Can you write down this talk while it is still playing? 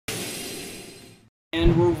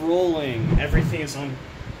And we're rolling. Everything is on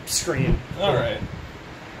screen. Alright.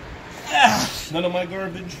 None of my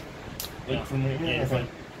garbage. Like from me. Yeah, you're fine.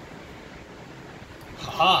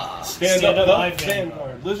 Haha! Stand up, my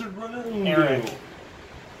Vanguard. Lizard runner, Eric.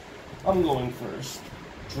 I'm going first.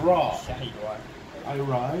 Draw. Yeah, you are. I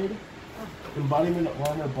ride. Embodiment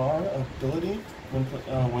liner bar ability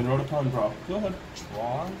when wrote upon draw. Go ahead.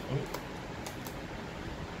 Draw.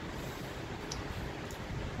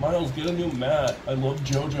 Miles, get a new mat. I love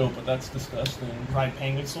JoJo, but that's disgusting. Ride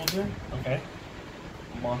Penguin Soldier. Okay.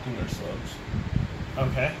 Mocking our subs.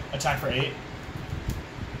 Okay. Attack for 8.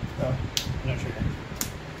 Yeah. No trigger.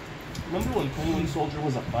 Remember when Penguin Soldier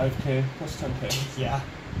was a 5k plus 10k? Yeah.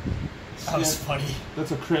 That was funny.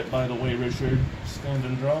 That's a crit, by the way, Richard. Stand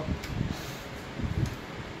and draw.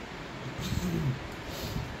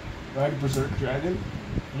 Ride Berserk Dragon.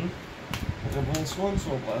 I blast one,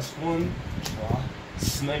 so I'll blast one. Draw.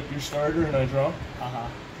 Snipe your starter, and I draw. Uh-huh.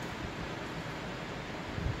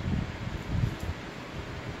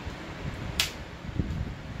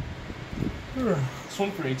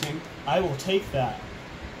 Swing for 18. I will take that.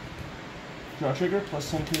 Draw trigger,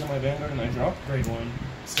 plus 10k to my Vanguard, and I draw. Grade 1.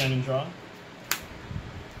 Stand and draw.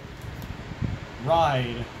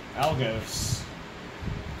 Ride. Algos.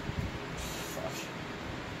 Fuck.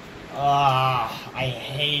 I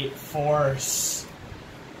hate Force.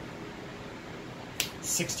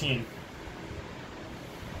 16.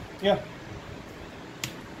 Yeah.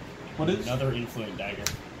 What is? Another Influent Dagger.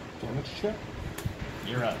 Damage check.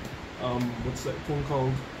 You're up. What's that thing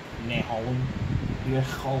called? Nehalem.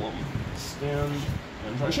 Nehalem. Stand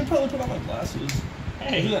and draw. I should probably put on my glasses.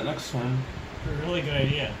 Hey. I'll do that next turn. A really good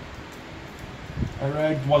idea. I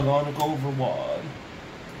ride Dwagonic over Wad.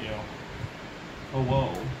 Yeah. Oh,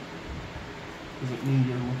 whoa. Is it me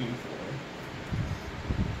you're looking for?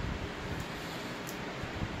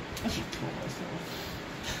 I should kill myself.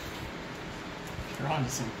 You're onto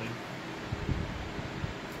something.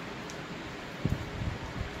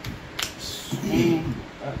 Swing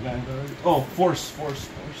at Vanguard. Oh, Force.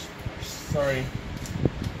 Sorry.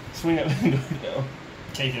 Swing at Vanguard now.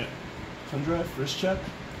 Take it. Tundra, first check.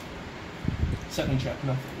 Second check,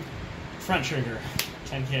 nothing. Front trigger.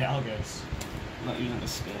 10k Algos. I'm not using the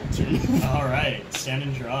skill turn. Alright. Stand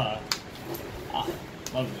and draw. Ah,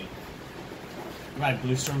 lovely. Ride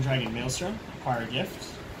Blue Storm Dragon Maelstrom. Acquire a gift.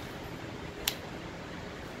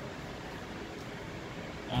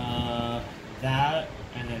 That,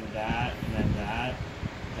 and then that, and then that.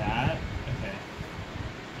 Okay.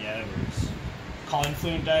 Yeah, that works. Call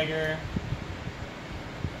Influent Dagger.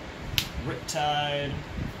 Riptide.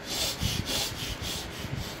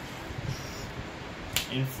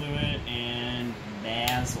 Influent and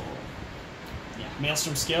Dazzle. Yeah.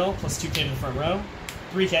 Maelstrom skill plus 2k to the front row.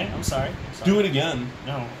 3k. I'm sorry. Do it again.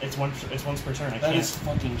 No, it's once per turn. I That can't. is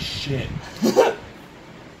fucking shit.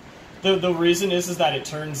 The reason is that it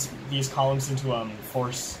turns these columns into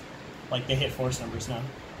force, like they hit force numbers now.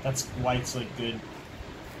 That's why it's like good,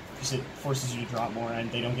 because it forces you to drop more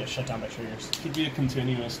and they don't get shut down by triggers. Could be a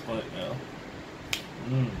continuous, but yeah.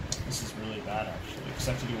 This is really bad actually. Because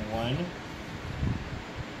I have to do 1,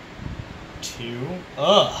 2.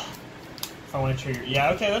 Ugh. If I want to trigger,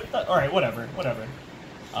 yeah, okay. All right, whatever.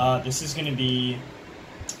 This is gonna be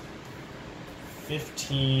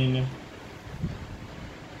 15.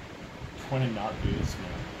 Want to not boost? No.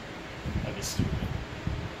 That'd be stupid.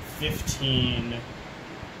 15,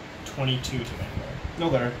 22 to Vanguard. No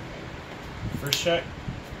better. First check.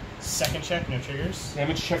 Second check, no triggers.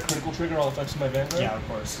 Damage check, critical trigger, all effects of my Vanguard. Yeah, of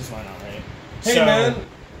course, because why not, right? Hey so, man,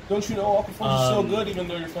 don't you know Aqua Force is so good even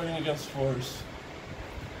though you're fighting against Force?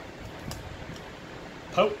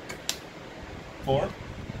 Poke. 4?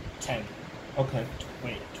 10. Okay.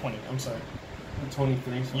 Wait, 20. I'm sorry.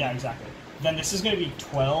 23. So. Yeah, exactly. Then this is going to be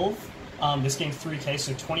 12. This game's 3k,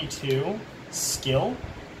 so 22. Skill.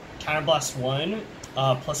 Counterblast 1,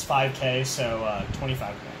 plus 5k, so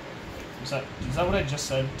 25. Is that what I just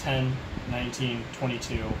said? 10, 19,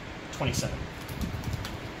 22, 27.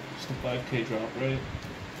 Just a 5k drop, right?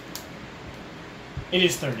 It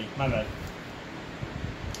is 30, my bad.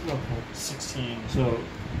 Okay. 16, So,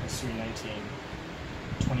 plus 3, 19,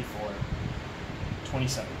 24,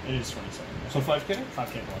 27. It is 27. so 5k?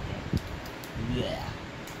 5k block, yeah. Yeah.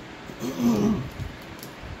 I'm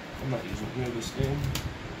not using any of this game.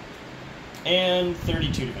 And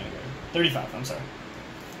 32 to Vanguard. 35, I'm sorry.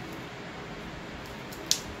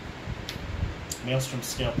 Maelstrom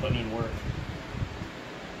scale putting in work.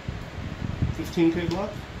 15k block?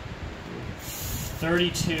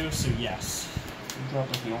 32, so yes. Drop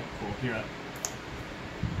a heal. Cool, you're up.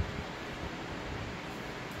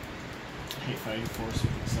 I hate fighting Force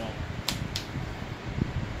with Excel.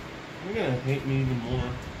 You're gonna hate me even more.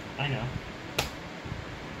 I know.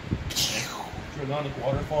 Dragonic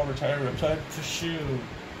Waterfall, retire Riptide. For sure.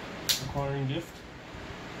 Acquiring gift.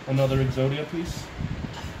 Another Exodia piece.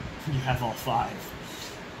 You have all 5.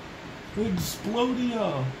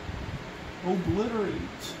 Explodia!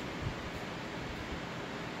 Obliterate!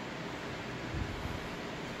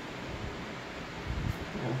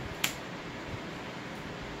 Oh.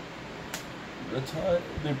 Retire.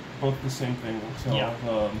 They're both the same thing. So, yeah.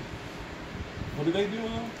 What do they do?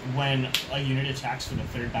 When a unit attacks for the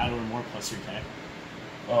 3rd battle or more, plus your K.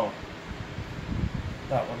 Oh.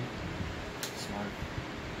 That one. Smart.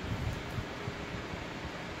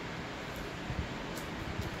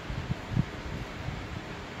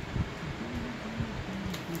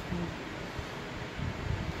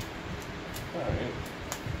 Alright.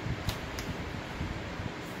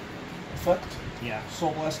 Effect? Yeah.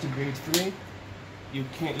 Soul Blast to grade 3. You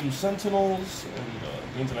can't use Sentinels, and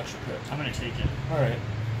gains an extra crit. I'm gonna take it. Alright.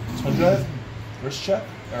 Twin Drive. First check,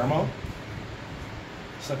 Airmo.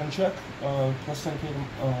 Second check, plus 10k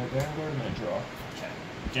Vanguard, and I draw. Okay.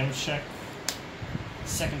 Damage check.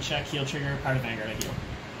 Second check, heal trigger, power to Vanguard, I heal.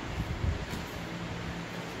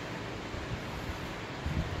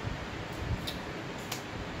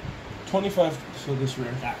 $25 for this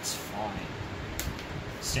rear. That's fine.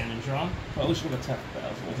 Stand and draw. Probably should have attacked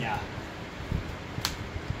Basil. Yeah.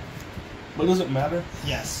 But does it matter?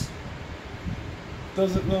 Yes.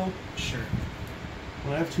 Does it though? Sure.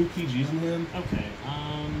 When I have 2 PGs in hand? Okay,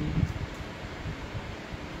 alright,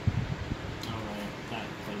 that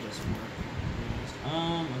play doesn't work.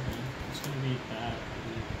 Okay. It's gonna be that.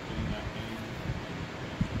 Getting that in.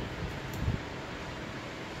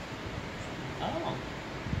 Oh.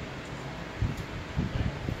 Okay.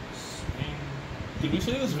 Swing. Did we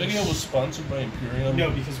say this video was sponsored by Imperium? No,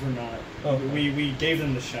 because we're not. Oh. We gave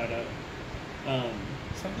them the shout out.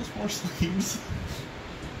 Send us more sleeves.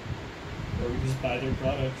 Or we just buy their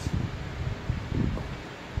products.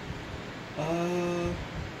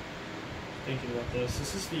 Thinking about this.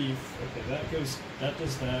 This is the... Okay, that goes... That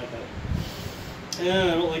does that. Yeah, I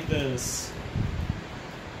don't like this.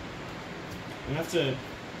 I'm gonna have to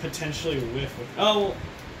potentially whiff with... Oh!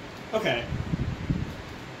 Okay.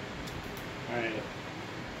 Alright.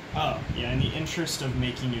 Oh, yeah, in the interest of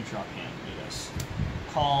making you drop hand, do this.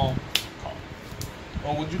 Call.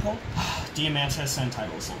 Oh, what'd you call? Diamantis and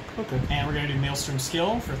Titleism. Okay. And we're going to do Maelstrom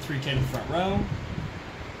Skill for 3k to the front row.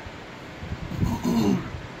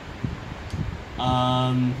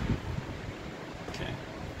 Okay.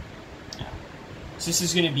 Yeah. So this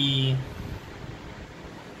is going to be...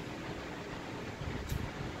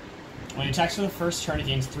 When it attacks for the first turn, it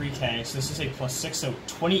gains 3k, so this is a +6, so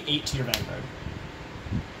 28 to your Vanguard.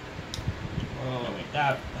 Oh, wait,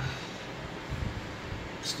 that...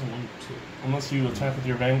 Still 1, 2. Unless you attack with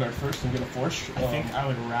your Vanguard first and get a force. I think I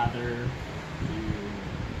would rather do...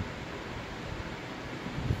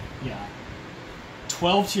 Yeah.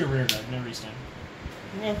 12 to your rear guard, no restand.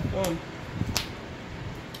 Yeah, go on.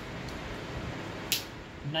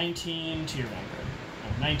 19 to your Vanguard.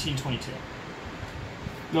 No, 19, 22.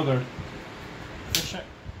 No, there. First check.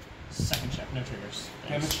 Second check, no triggers.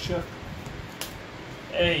 Thanks. Damage check.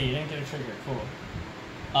 Hey, you didn't get a trigger, cool.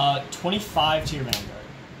 25 to your Vanguard.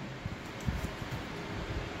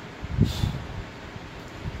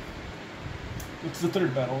 It's the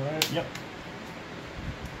 3rd battle, right? Yep.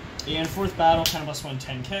 And 4th battle, kind of +1,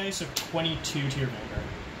 10k, so 22 to your Vanguard.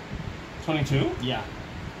 22? Yeah.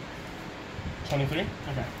 23?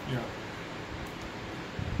 Okay, you're up.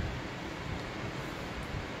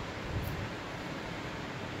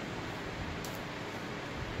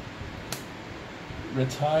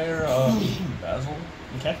 Retire Basil.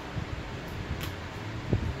 Okay.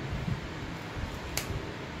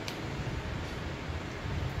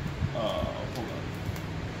 Hold on.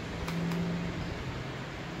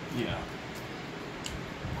 Yeah.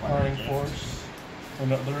 Aqua Force.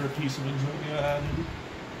 Another piece of Exodia added.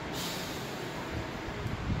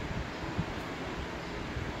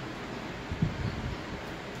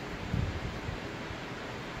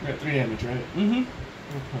 We got 3 damage, right? Mm-hmm.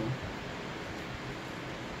 Okay.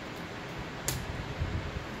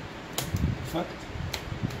 Effect.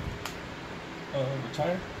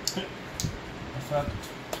 Retire. Effect.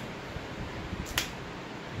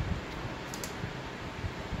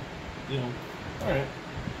 Deal. Alright.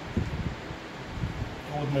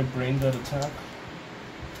 Go with my brain dead attack.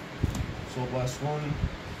 Soul Blast 1.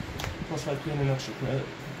 Plus 5 and an extra credit.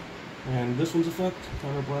 And this one's effect.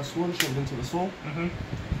 Counter Blast 1, shoved into the soul. Mm-hmm.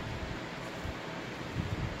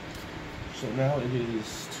 So now it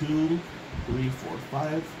is 2, 3, 4,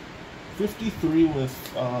 5, 53 with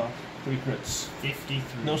 3 crits.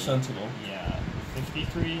 53. No Sentinel. Yeah.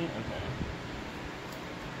 53? Okay.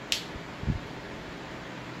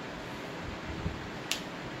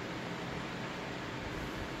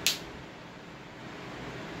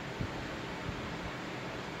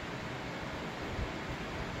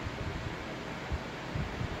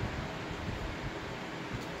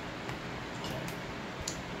 Okay.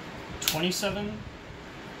 27.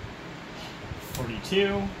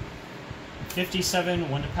 42. 57,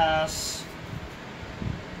 1 to pass.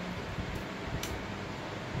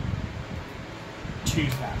 2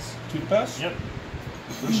 to pass. 2 to pass? Yep.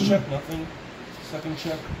 First check, nothing. Second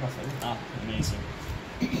check, nothing. Ah, amazing.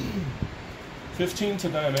 15 to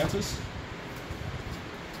Diamantis.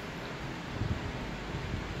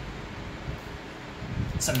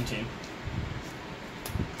 $17.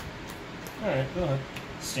 Alright, go ahead.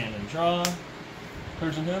 Stand and draw.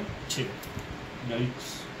 Cards in hand? 2.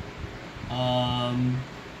 Yikes. Um,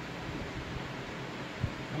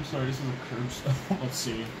 I'm sorry, this is a curb stuff. let's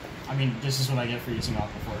see. I mean, this is what I get for using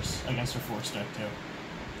Aqua Force against a Force deck, too.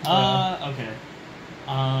 Okay.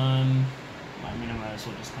 I mean, I might as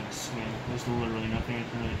well just kind of swing. There's literally nothing I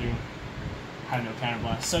can really do. I have no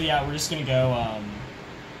counterblast. So, yeah, we're just going to go,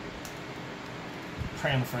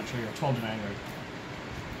 Prey on the front trigger. 12 to Vanguard.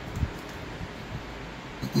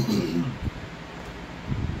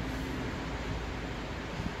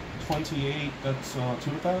 28, that's 2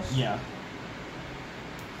 to pass? Yeah.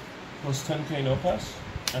 Plus 10k no pass?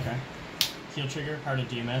 Okay. Heal trigger, part of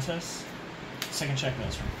DMSS. Second check,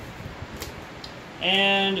 Maelstrom.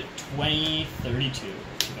 And 2032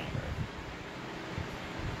 to Vanguard.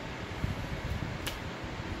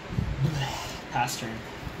 Pass turn.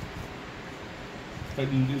 If I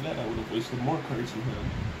didn't do that, I would have wasted more cards in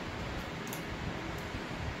hand.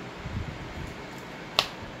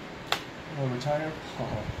 I'll retire.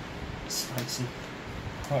 Oh, spicy.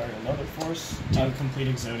 Acquire another force. Didn't complete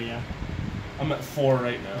Exodia. I'm at 4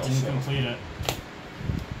 right now. Didn't complete it.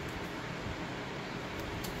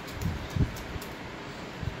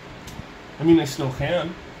 I mean, I still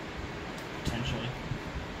can. Potentially.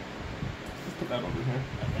 Let's put that over here.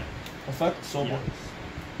 Okay. Effect, Soul Yeah.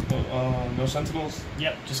 Blaze. No Sentinels.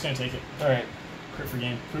 Yep, just gonna take it. Alright. Crit for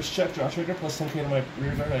game. First check, draw trigger, plus 10k to my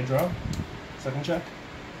rear guard, I draw. Second check.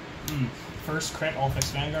 First crit, all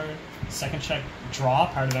fixed Vanguard. Second check, draw.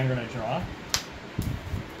 Power to Vanguard, I draw.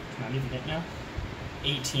 Can I even hit now?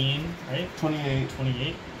 18, right? 28.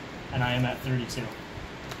 28. And I am at 32.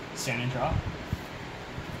 Stand and draw.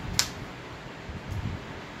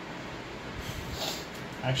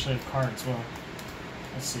 I actually have cards. Well,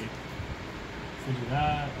 let's see. If we do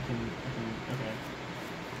that, I can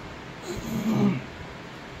okay.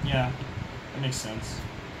 Yeah, that makes sense.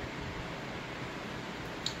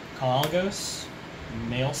 Kalagos,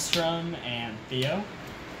 Maelstrom, and Theo.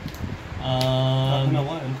 Not gonna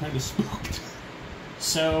lie, I'm kind of spooked.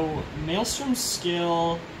 So, Maelstrom's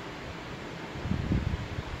skill...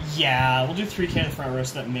 Yeah, we'll do 3k in the front row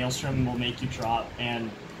so that Maelstrom will make you drop,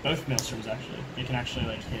 and both Maelstroms, actually. They can actually,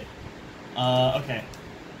 like, hit. Okay.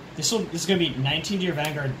 This is gonna be 19 to your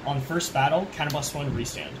Vanguard on first battle, counterblast 1,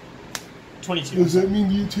 restand. 22. Does that mean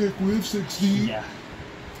the attack lives 60? Yeah.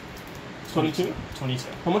 22? 22.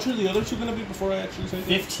 How much are the other two gonna be before I actually say that?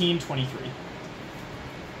 15, 23.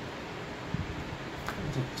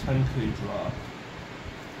 It's a 10k drop.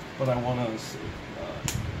 But I wanna see,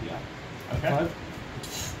 yeah. Okay.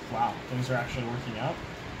 5? Wow, things are actually working out.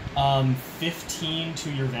 15 to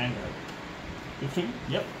your Vanguard. 15?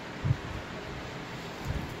 Yep.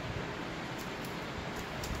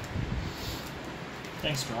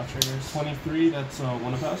 Thanks, draw triggers. 23, that's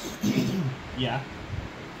 1 to pass. Yeah.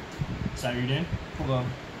 Is that what you're doing? Hold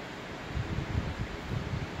on.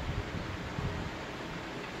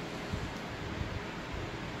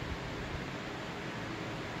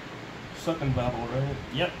 Second battle, right?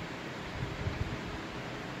 Yep.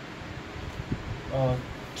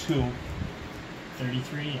 2.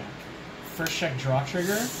 33, yeah. First check, draw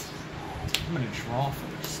trigger. I'm gonna draw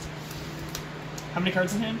first. How many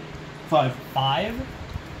cards in hand? 5. 5.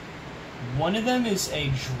 One of them is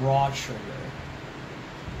a draw trigger.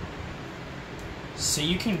 So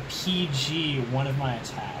you can PG one of my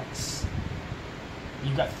attacks.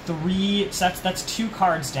 You've got 3, so that's 2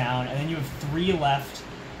 cards down, and then you have 3 left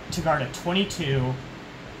to guard a 22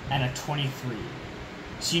 and a 23.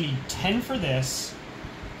 So you need 10 for this,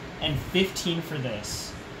 and 15 for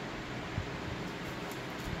this.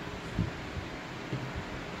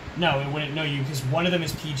 No, it wouldn't know you, because one of them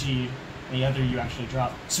is PG, and the other you actually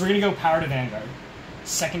drop. So we're gonna go power to Vanguard.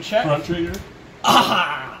 Second check. Front trigger.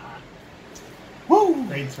 Ah! Woo!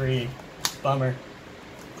 Grade 3. Bummer.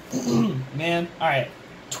 Man, alright.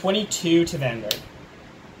 22 to Vanguard.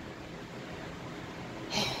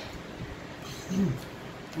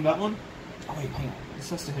 And that one? Oh, wait, hang on. This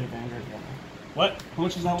has to hit a Vanguard. Yeah. What? How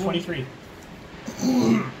much is that one? 23.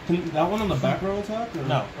 Can that one on the back row attack? Or?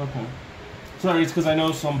 No. Okay. Sorry, it's because I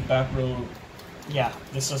know some back row. Yeah,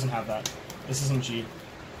 this doesn't have that. This isn't G.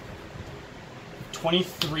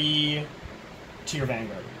 23 to your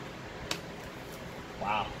Vanguard.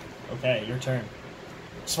 Wow. Okay, your turn.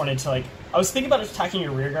 Just wanted to, like... I was thinking about attacking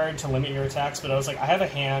your rear guard to limit your attacks, but I was like, I have a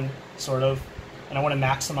hand, sort of, and I want to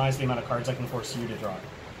maximize the amount of cards I can force you to draw.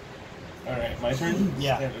 Alright, my turn?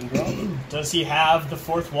 Yeah. Stand and draw. Does he have the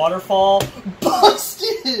 4th waterfall?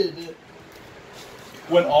 Busted!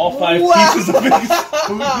 When all 5 pieces of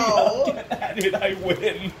explode get added, I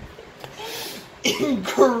win.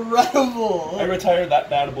 Incredible! I retired that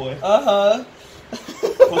bad boy. Uh-huh.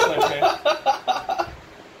 Plus my pay.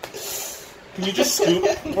 Can you just scoop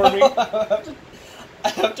for me? I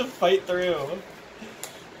have to fight through.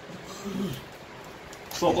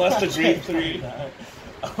 So blast a grade 3.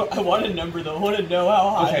 I want a number though. I want to know how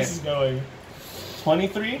high this is going.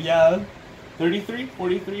 23? Yeah. 33,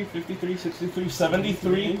 43, 53, 63,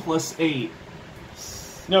 73 plus 8.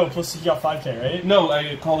 No, plus you got 5k, right? No,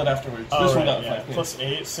 I called it afterwards. Oh, this right, one got yeah. 5k. Plus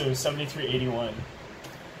 8, so 73, 81.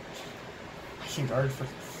 I can guard for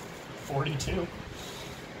 42.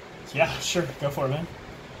 Yeah, sure. Go for it, man.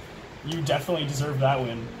 You definitely deserve that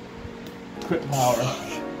win. Crit power.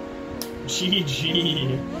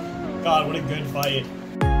 GG. God, what a good fight.